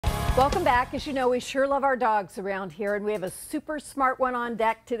Welcome back. As you know, we sure love our dogs around here, and we have a super smart one on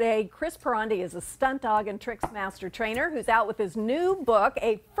deck today. Chris Perondi is a stunt dog and tricks master trainer who's out with his new book,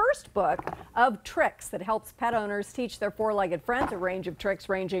 a first book of tricks that helps pet owners teach their four-legged friends a range of tricks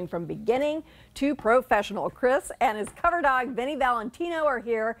ranging from beginning to professional. Chris and his cover dog, Vinny Valentino, are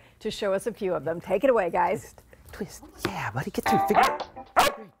here to show us a few of them. Take it away, guys. Twist. Yeah, buddy, get through. Figure eight.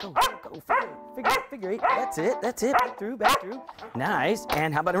 Go, figure eight. That's it. Back through. Nice.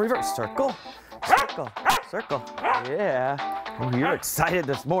 And how about in reverse? Circle. Yeah. Oh, you're excited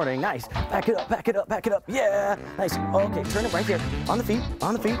this morning. Nice. Back it up. Yeah. Nice. Okay, turn it right here. On the feet.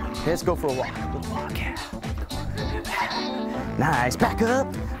 Let's go for a walk. Yeah. Nice. Back up,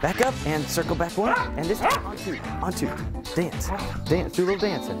 and circle back one. And this time on two. Dance. Do a little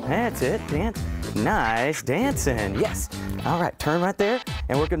dancing. That's it. Dance. Nice. Dancing. Yes. All right. Turn right there.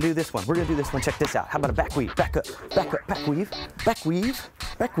 And we're going to do this one. Check this out. How about a back weave? Back up. Back weave.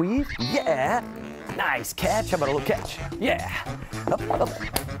 Yeah. Nice catch. How about a little catch? Yeah. Up.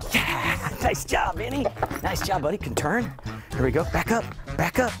 Yeah. Nice job, Vinny. Nice job, buddy. Can turn. Here we go. Back up.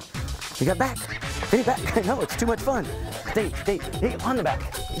 You got back. Vinny, back. No, it's too much fun. Stay on the back.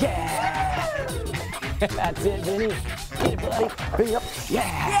 Yeah. That's it, Vinny. Get it, buddy. Bring it up.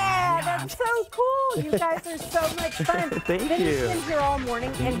 Yeah, that's so cool. You guys are so much fun. Thank you. Vinny's been here all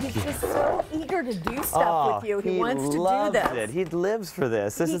morning, and he's just so eager to do stuff with you. He wants to do this. He lives for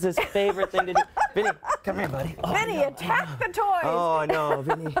this. This is his favorite thing to do. Vinny, come here, buddy. Vinny, attack the toys. Oh, no,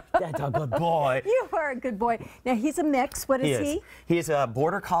 Vinny. That's a good boy. You are a good boy. Now, he's a mix. What is he? He's a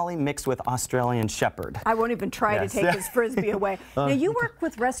Border Collie mixed with Australian Shepherd. I won't even try to take his Frisbee away. Now, you work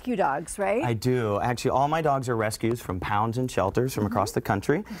with rescue dogs, right? I do. Actually, all my dogs are rescues from pounds and shelters from across the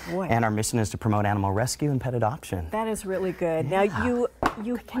country. Boy. And our mission is to promote animal rescue and pet adoption. That is really good. Yeah. Now,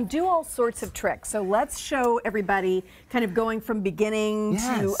 you can do all sorts of tricks. So let's show everybody kind of going from beginning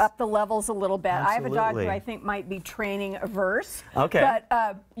to up the levels a little bit. Absolutely. I have a dog who I think might be training averse. Okay.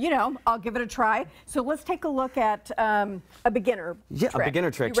 But, you know, I'll give it a try. So let's take a look at a beginner trick. A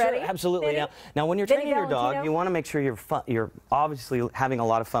beginner trick. You ready? Sure, absolutely. Now, when you're training your dog, you want to make sure you're obviously having a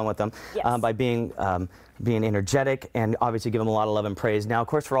lot of fun with them by being energetic and obviously give them a lot of love and praise. Now, of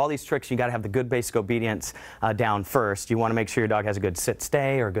course, for all these tricks, you got to have the good basic obedience down first. You want to make sure your dog has a good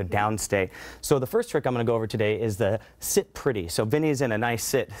sit-stay or a good down-stay. So the first trick I'm going to go over today is the sit pretty. So Vinny's in a nice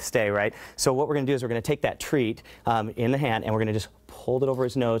sit-stay, right? So what we're going to do is we're going to take that treat in the hand and we're going to just hold it over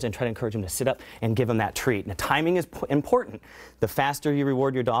his nose and try to encourage him to sit up and give him that treat. Now, timing is important. The faster you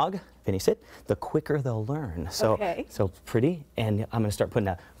reward your dog, Vinny sit, the quicker they'll learn. So, so pretty, and I'm going to start putting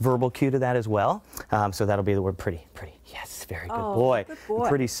a verbal cue to that as well. So that'll be the word pretty. Yes, very good boy. Good boy.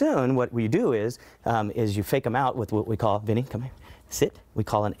 Pretty soon, what we do is you fake them out with what we call, Vinny, come here. Sit, we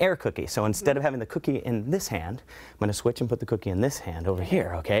call an air cookie. So instead of having the cookie in this hand, I'm going to switch and put the cookie in this hand over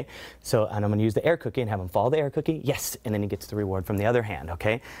here, okay? So, and I'm going to use the air cookie and have him follow the air cookie, yes, and then he gets the reward from the other hand,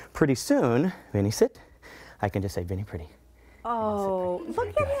 okay? Pretty soon, Vinny, sit, I can just say, Vinny, pretty. Oh, look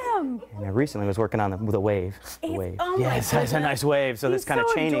at him. And I recently was working on with a wave. Oh yes, that's a nice wave. So that's kind of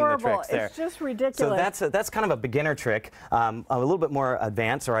chaining the tricks there. It's just ridiculous. So that's kind of a beginner trick. A little bit more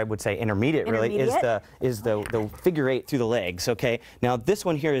advanced, or I would say intermediate, really, is the figure eight through the legs. Okay. Now this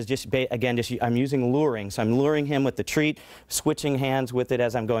one here is just I'm using luring. So I'm luring him with the treat, switching hands with it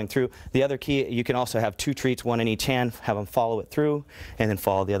as I'm going through. The other key, you can also have two treats, one in each hand, have them follow it through, and then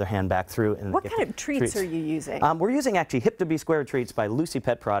follow the other hand back through. And what kind of treats are you using? We're using actually Hip to Be Square treats by Lucy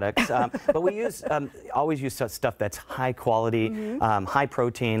Pet Products, but we always use stuff that's high quality, high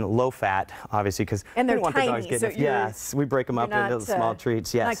protein, low fat, obviously, because they're want tiny. The dogs getting, yes, we break them up into small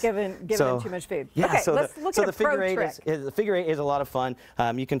treats. Yes, not giving them too much food. Yeah, okay, so let's look at the figure eight the figure eight is a lot of fun.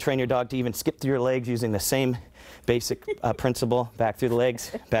 You can train your dog to even skip through your legs using the same basic principle, back through the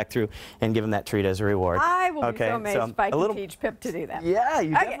legs, back through, and give him that treat as a reward. I will be so amazed if I can teach Pip to do that. Yeah,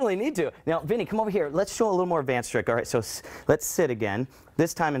 you definitely need to. Now, Vinny, come over here. Let's show a little more advanced trick. All right, so let's sit again.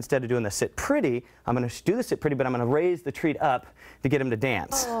 This time, instead of doing the sit pretty, I'm going to do the sit pretty, but I'm going to raise the treat up to get him to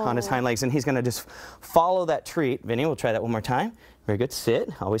dance on his hind legs, and he's going to just follow that treat. Vinny, we'll try that one more time. Very good. Sit.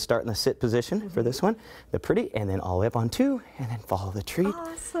 Always start in the sit position for this one. The pretty, and then all the way up on two, and then follow the treat.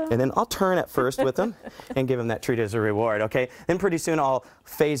 Awesome. And then I'll turn at first with him and give him that treat as a reward, okay? Then pretty soon I'll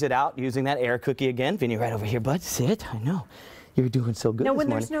phase it out using that air cookie again. Vinny, right over here, bud. Sit. I know. You're doing so good. Now, when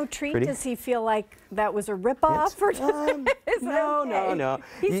this there's no treat, does he feel like that was a ripoff? No.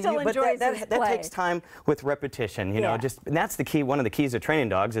 He still enjoys his play. That takes time with repetition, you know. And that's the key. One of the keys of training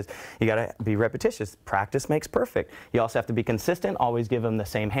dogs is you got to be repetitious. Practice makes perfect. You also have to be consistent. Always give them the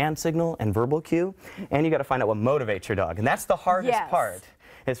same hand signal and verbal cue, and you got to find out what motivates your dog, and that's the hardest part.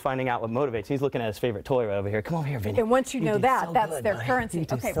 is finding out what motivates. He's looking at his favorite toy right over here. Come over here, Vinny. And once you know that, so that's good, their buddy. currency.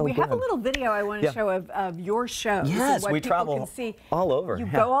 Okay, we have a little video I want to show of your show. Yes, so what we travel can see. all over. You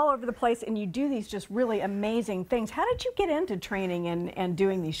go all over the place and you do these just really amazing things. How did you get into training and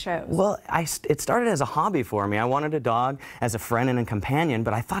doing these shows? Well, it started as a hobby for me. I wanted a dog as a friend and a companion,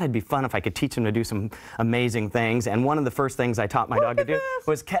 but I thought it'd be fun if I could teach him to do some amazing things. And one of the first things I taught my dog to do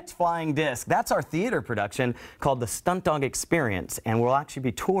was catch flying discs. That's our theater production called the Stunt Dog Experience, and we'll actually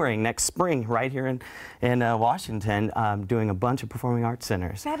be touring next spring right here in Washington, doing a bunch of performing arts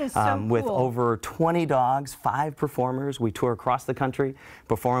centers. That is so cool. With over 20 dogs, 5 performers. We tour across the country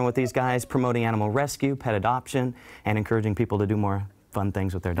performing with these guys, promoting animal rescue, pet adoption, and encouraging people to do more fun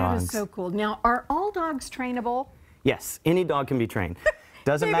things with their dogs. That is so cool. Now, are all dogs trainable? Yes, any dog can be trained.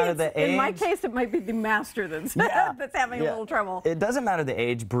 Doesn't matter the age. In my case, it might be the master that's, that's having a little trouble. It doesn't matter the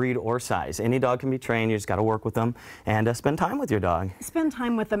age, breed, or size. Any dog can be trained. You just got to work with them and spend time with your dog. Spend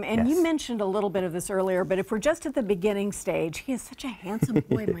time with them. And you mentioned a little bit of this earlier, but if we're just at the beginning stage, he is such a handsome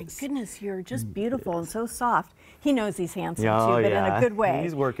boy. My goodness, you're just beautiful and so soft. He knows he's handsome too, but in a good way.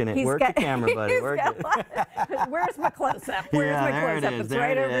 He's working it. Work the camera, buddy. Work it. Where's my close-up? Where's my close-up? It's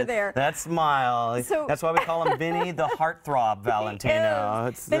right over there. That smile. So, that's why we call him Vinny the Heartthrob Valentino.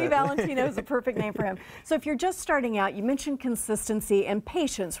 Vinny Valentino is a perfect name for him. So if you're just starting out, you mentioned consistency and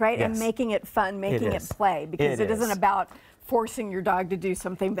patience, right? Yes. And making it fun, making it play, because it isn't about forcing your dog to do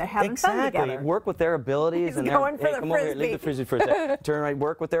something, but having fun together. Work with their abilities. He's going for the come over here, leave the frisbee for a second. Turn right,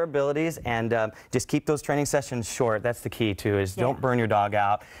 work with their abilities, and just keep those training sessions short. That's the key too, is don't burn your dog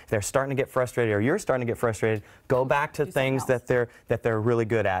out. If they're starting to get frustrated or you're starting to get frustrated, go back to things that they're really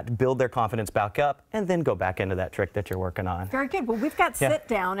good at. Build their confidence back up, and then go back into that trick that you're working on. Very good. Well, we've got sit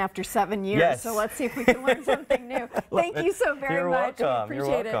down after 7 years, so let's see if we can learn something new. Thank you so very much. Welcome. We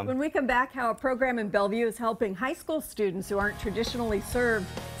appreciate it. When we come back, how a program in Bellevue is helping high school students who aren't traditionally served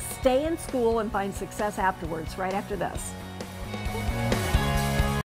stay in school and find success afterwards, right after this.